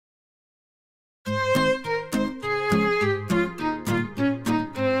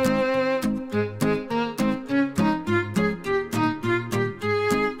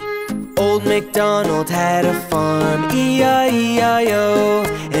MacDonald had a farm, E-I-E-I-O.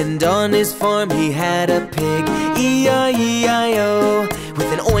 And on his farm he had a pig, E-I-E-I-O.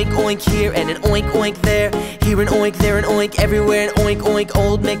 With an oink oink here and an oink oink there, here an oink, there an oink, everywhere an oink oink.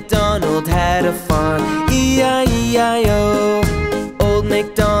 Old MacDonald had a farm, E-I-E-I-O. Old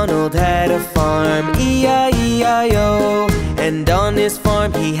MacDonald had a farm, E-I-E-I-O. And on his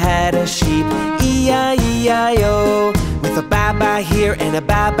farm he had a sheep, E-I-E-I-O. With a baa-baa here and a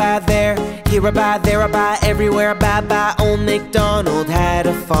baa-baa there, here a baa, there a baa, everywhere a baa-baa. Old MacDonald had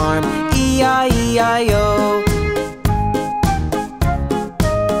a farm, E-I-E-I-O.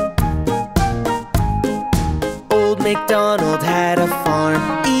 Old MacDonald had a farm,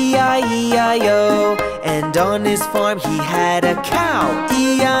 E-I-E-I-O. And on his farm he had a cow,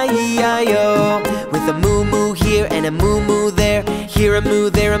 E-I-E-I-O. With a moo-moo here and a moo-moo there, here a moo,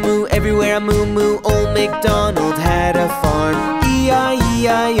 there a moo, everywhere a moo-moo. Old MacDonald had a farm,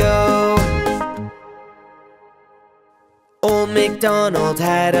 E-I-E-I-O. Old MacDonald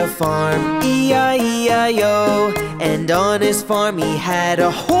had a farm, E-I-E-I-O. And on his farm he had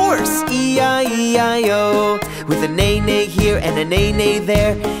a horse, E-I-E-I-O. With a neigh-neigh here and a neigh-neigh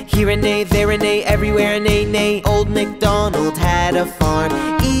there, here a neigh, there a neigh, everywhere a neigh-neigh. Old MacDonald had a farm,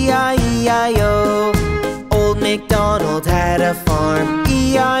 E-I-E-I-O. Old MacDonald had a farm,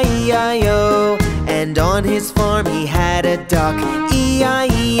 E-I-E-I-O. And on his farm he had a duck,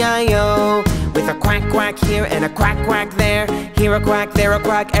 E-I-E-I-O. With a quack quack here and a quack quack there, here a quack, there a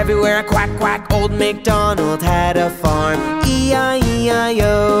quack, everywhere a quack quack. Old MacDonald had a farm,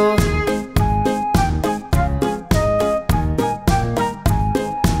 E-I-E-I-O.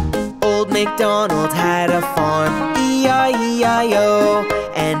 Old MacDonald had a farm, E-I-E-I-O.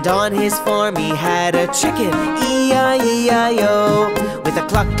 And on his farm he had a chicken, E-I-E-I-O. With a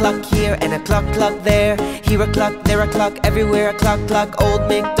cluck cluck here and a cluck cluck there, here a cluck, there a cluck, everywhere a cluck cluck. Old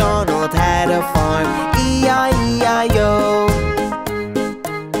MacDonald had a farm, E-I-E-I-O.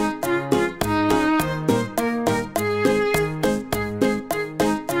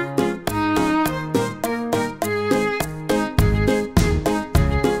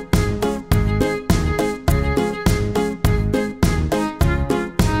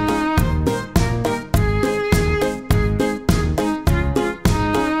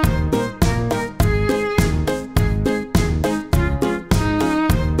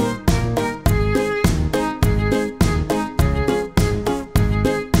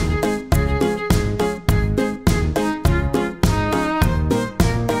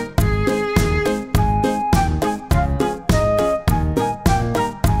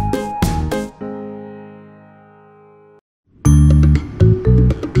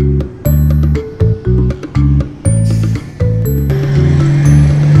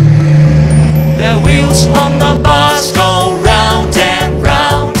 On the bus go round and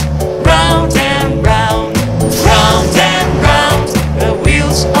round, round and round, round and round. The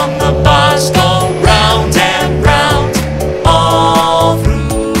wheels on the bus go round and round, all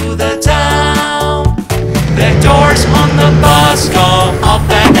through the town. The doors on the bus go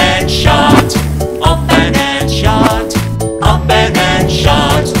open and shut, open and shut, open and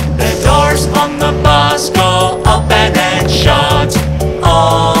shut. The doors on the bus go open and shut,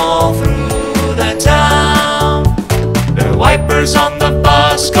 all through the town. The wipers on the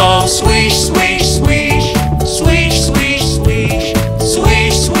bus go swish, swish, swish, swish, swish, swish,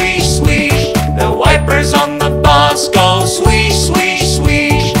 swish, swish, swish. The wipers on the bus go swish, swish,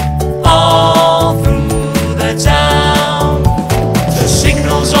 swish, all through the town. The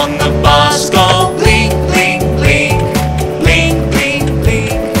signals on the bus go blink, blink, blink, blink, blink,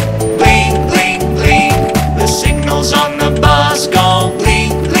 blink, blink, blink, blink. The signals on the bus go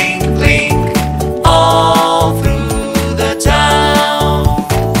blink, blink, blink, all through the town.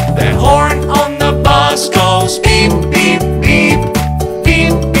 The horn on the bus goes beep, beep, beep,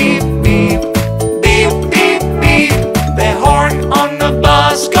 beep, beep, beep, beep, beep, beep. The horn on the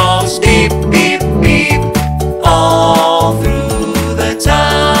bus goes beep, beep, beep, all through the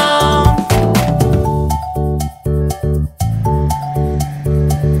town.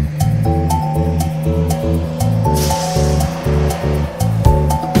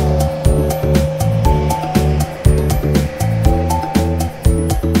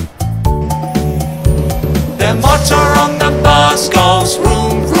 The motor on the bus goes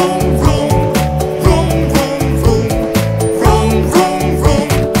vroom, vroom, vroom, vroom, vroom, vroom, vroom, vroom, vroom.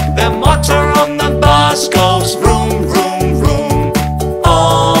 The motor on the bus goes vroom, vroom, vroom,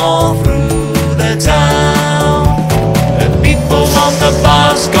 all through the town. The people on the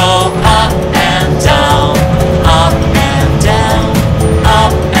bus go up and down, up and down,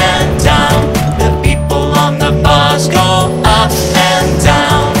 up and down. The people on the bus go up and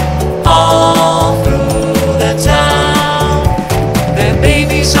down, all The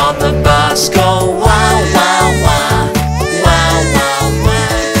babies on the bus go wow, wow, wow. Wow, wow,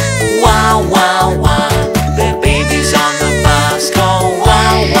 wow. Wow, wow, wow. The babies on the bus go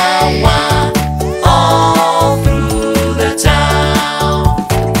wow, wow, wow. All through the town.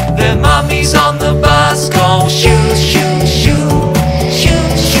 The mummies on the bus go shoo, shoo, shoo. Shoo,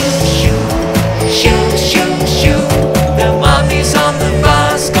 shoo, shoo. Shoo, shoo, shoo. The mummies on the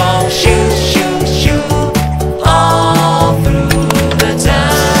bus go shoo, shoo, shoo. All through the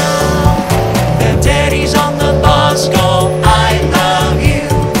town. The daddies on the bus go I love you.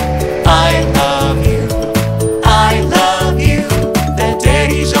 I love you. I love you. The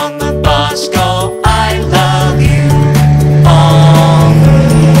daddies on the bus go I love you. All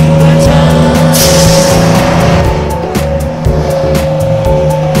through the town.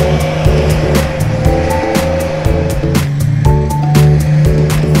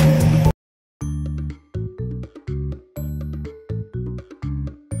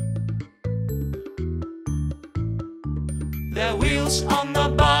 The wheels on the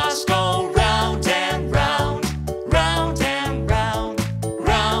bus go round and round, round and round,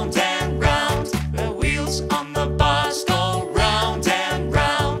 round and round. The wheels on the bus go round and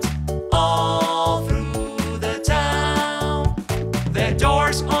round, all through the town. The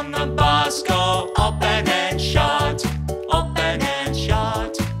doors on the bus go open and shut, open and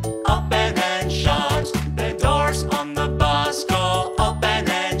shut, open and shut. The doors on the bus go open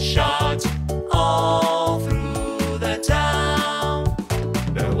and shut, all through the town.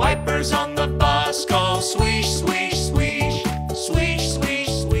 The wipers on the bus go swish, swish, swish, swish, swish,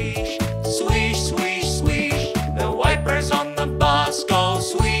 swish, swish, swish, swish. The wipers on the bus go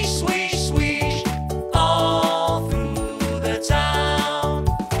swish, swish, swish, all through the town.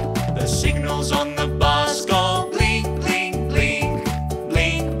 The signals on the bus go blink, blink, blink,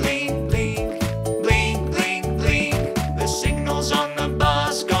 blink, blink, blink, blink, blink, blink. The signals on the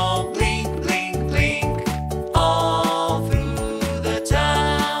bus go blink, blink, blink, all through the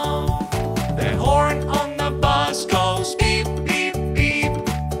town. The horn on the bus goes beep, beep, beep,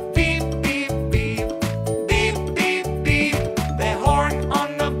 beep, beep, beep, beep, beep, beep. The horn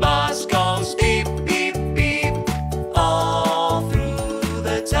on the bus goes beep, beep, beep, all through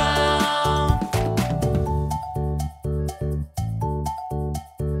the town.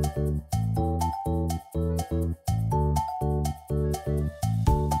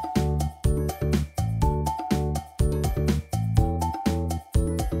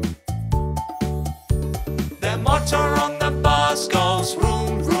 The motor on the bus goes